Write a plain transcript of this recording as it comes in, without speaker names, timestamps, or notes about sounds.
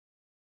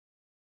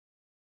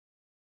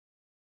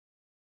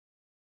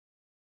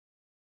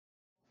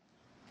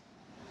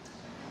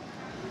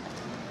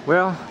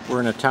Well,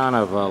 we're in the town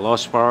of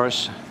Los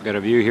Varas. We've got a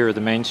view here of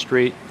the main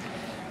street.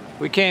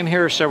 We came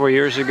here several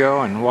years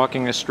ago, and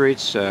walking the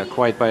streets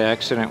quite by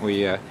accident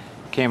we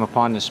came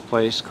upon this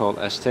place called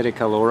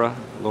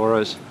Estetica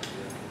Laura's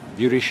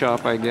beauty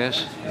shop, I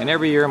guess. And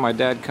every year my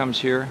dad comes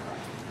here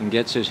and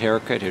gets his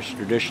haircut, his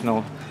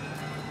traditional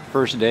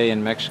first day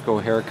in Mexico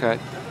haircut.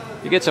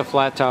 He gets a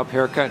flat top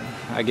haircut.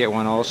 I get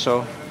one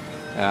also.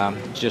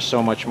 It's just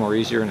so much more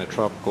easier in the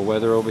tropical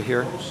weather over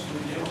here.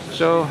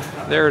 So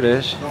there it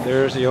is.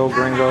 There's the old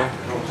gringo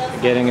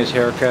getting his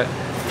haircut,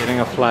 getting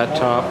a flat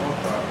top.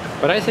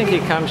 But I think he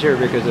comes here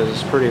because of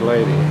this pretty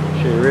lady.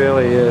 She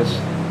really is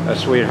a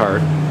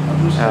sweetheart.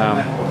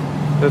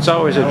 It's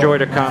always a joy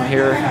to come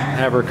here,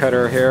 have her cut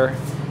her hair,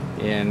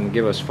 and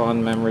give us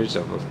fond memories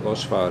of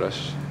Los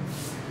Varas.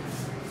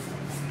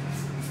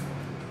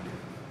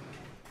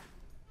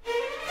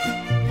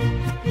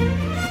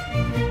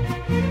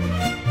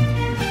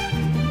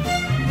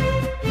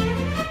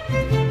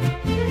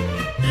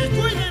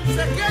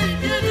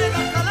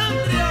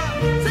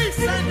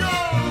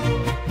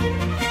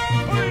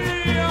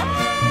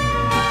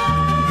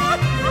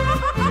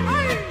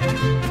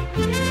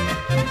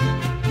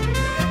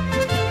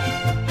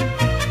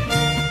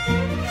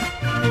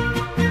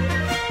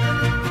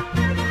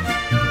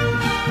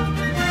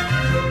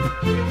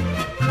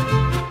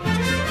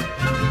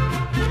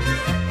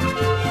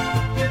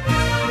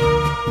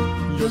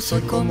 Yo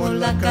soy como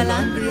la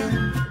calandria,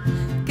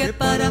 que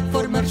para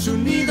formar su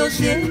nido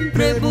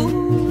siempre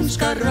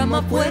busca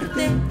rama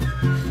fuerte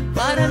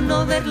para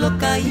no verlo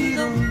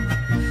caído.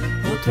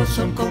 Otros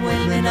son como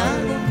el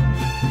venado,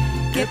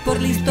 que por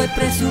listo y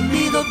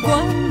presumido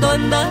cuando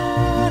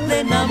anda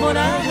de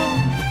enamorado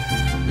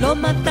lo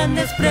matan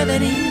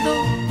desprevenido.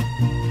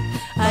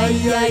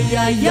 Ay, ay,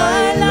 ay,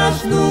 ay,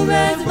 las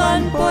nubes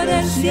van por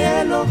el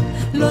cielo,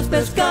 los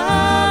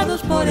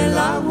pescados por el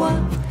agua.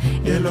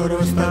 El oro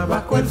está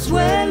bajo el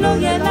suelo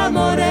y el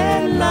amor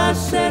en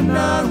las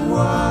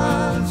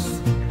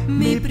enaguas.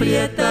 Mi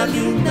prieta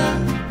linda,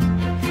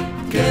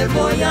 ¿qué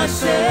voy a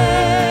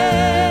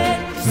hacer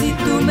si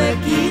tú me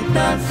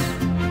quitas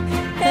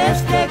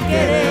este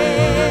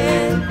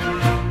querer?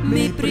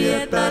 Mi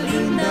prieta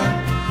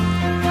linda,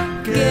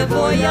 ¿qué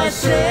voy a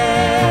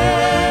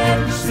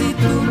hacer si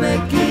tú me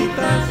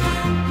quitas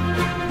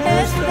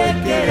este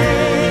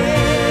querer?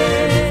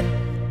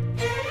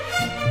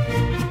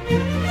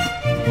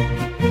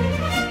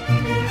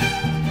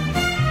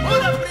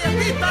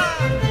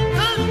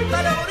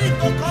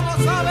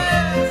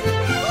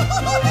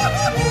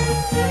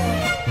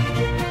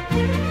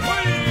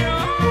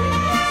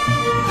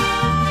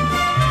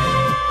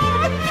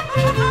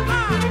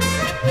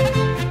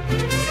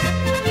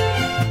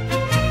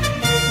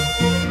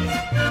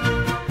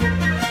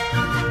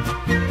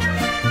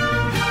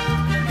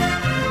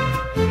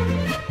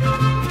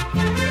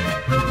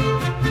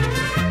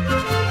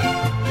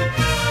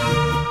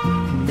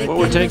 What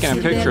we're taking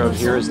a picture of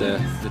here is the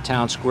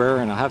town square,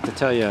 and I'll have to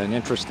tell you an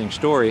interesting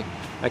story.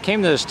 I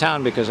came to this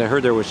town because I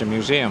heard there was a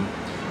museum.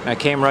 I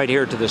came right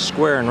here to the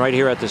square, and right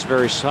here at this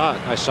very spot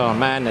I saw a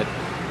man that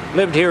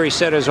lived here, he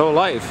said, his whole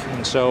life.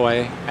 And so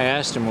I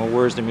asked him, well,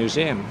 where's the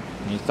museum?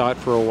 And he thought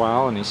for a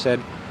while and he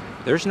said,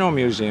 there's no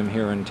museum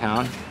here in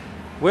town.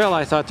 Well,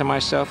 I thought to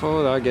myself,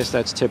 oh, I guess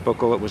that's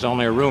typical, it was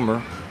only a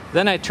rumor.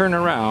 Then I turned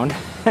around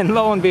and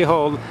lo and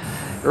behold,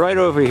 right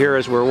over here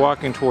as we're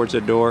walking towards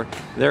the door,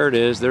 there it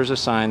is, there's a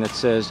sign that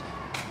says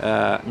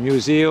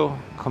Museo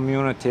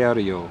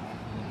Comunitario.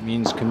 It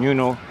means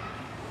communal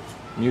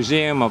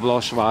museum of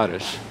Los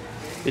Varas.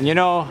 And you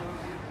know,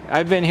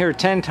 I've been here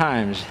 10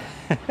 times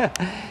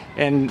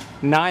and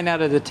 9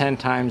 out of the 10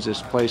 times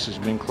this place has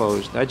been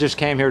closed. I just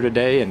came here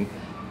today and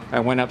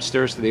I went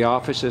upstairs to the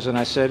offices and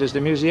I said, is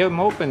the museum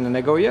open? And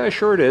they go, yeah,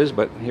 sure it is,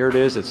 but here it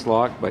is, it's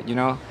locked. But you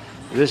know,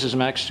 this is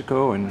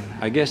Mexico, and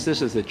I guess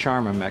this is the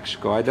charm of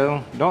Mexico. I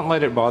don't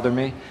let it bother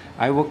me.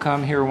 I will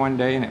come here one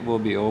day and it will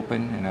be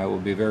open, and I will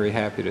be very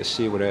happy to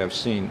see what I have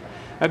seen.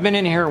 I've been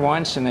in here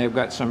once, and they've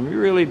got some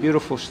really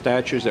beautiful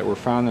statues that were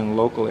found in the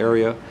local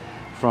area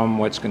from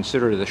what's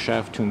considered the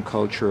shaft tomb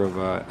culture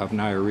of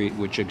Nayarit,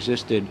 which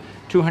existed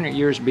 200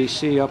 years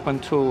BC up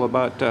until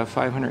about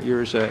 500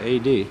 years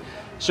AD.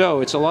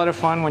 So it's a lot of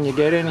fun when you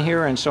get in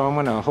here, and so I'm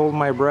going to hold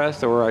my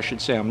breath, or I should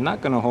say I'm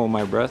not going to hold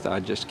my breath. I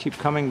just keep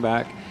coming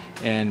back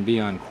and be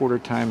on quarter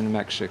time in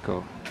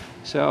Mexico.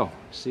 So,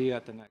 see you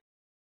at the next.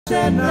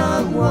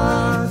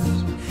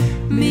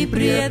 Mi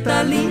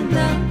prieta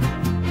linda,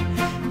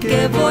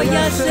 ¿qué voy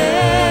a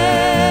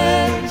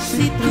hacer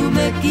si tú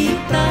me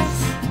quitas